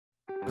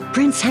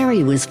Prince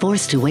Harry was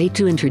forced to wait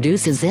to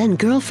introduce his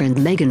then-girlfriend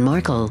Meghan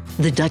Markle,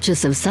 the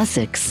Duchess of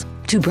Sussex,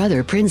 to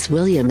brother Prince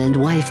William and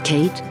wife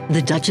Kate,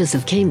 the Duchess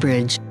of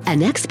Cambridge,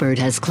 an expert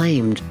has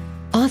claimed.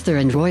 Author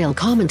and royal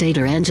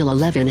commentator Angela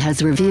Levin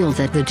has revealed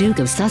that the Duke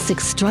of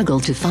Sussex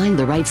struggled to find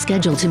the right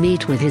schedule to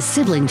meet with his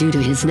sibling due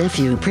to his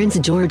nephew Prince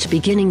George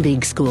beginning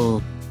big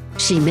school.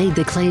 She made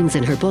the claims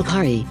in her book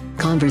Harry,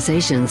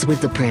 Conversations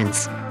with the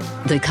Prince.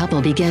 The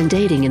couple began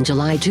dating in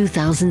July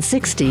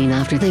 2016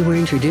 after they were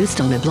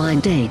introduced on a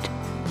blind date.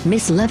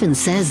 Miss Levin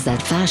says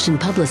that fashion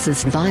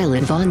publicist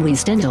Violet von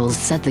Westenholz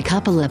set the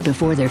couple up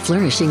before their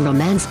flourishing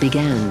romance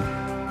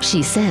began.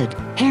 She said,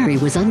 Harry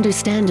was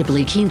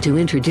understandably keen to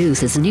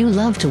introduce his new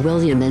love to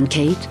William and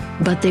Kate,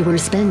 but they were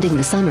spending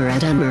the summer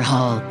at Umber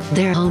Hall,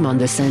 their home on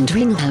the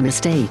Sandringham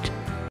estate.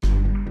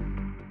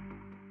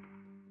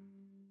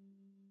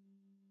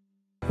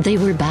 They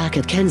were back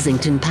at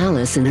Kensington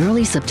Palace in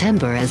early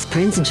September as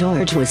Prince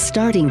George was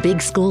starting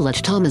big school at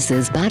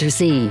Thomas's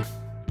Battersea.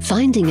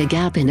 Finding a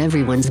gap in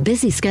everyone's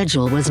busy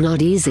schedule was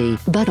not easy,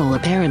 but all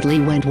apparently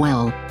went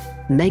well.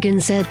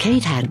 Meghan said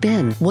Kate had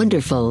been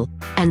wonderful,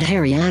 and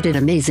Harry added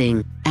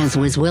amazing, as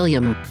was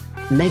William.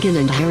 Meghan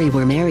and Harry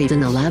were married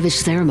in a lavish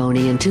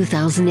ceremony in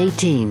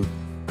 2018.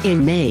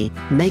 In May,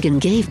 Meghan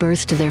gave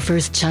birth to their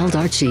first child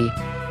Archie.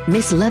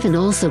 Miss Levin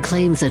also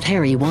claims that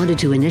Harry wanted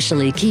to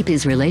initially keep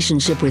his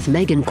relationship with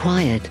Meghan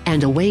quiet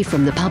and away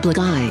from the public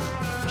eye.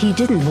 He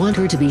didn't want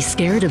her to be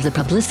scared of the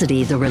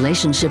publicity the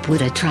relationship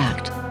would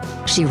attract.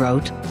 She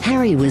wrote,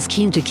 Harry was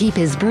keen to keep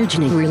his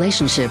burgeoning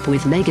relationship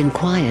with Meghan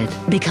quiet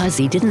because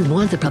he didn't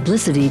want the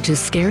publicity to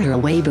scare her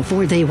away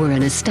before they were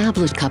an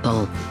established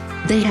couple.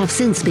 They have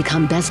since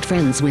become best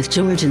friends with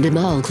George and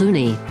Amal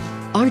Clooney.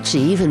 Archie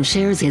even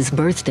shares his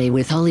birthday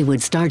with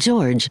Hollywood star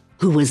George,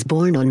 who was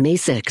born on May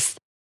 6.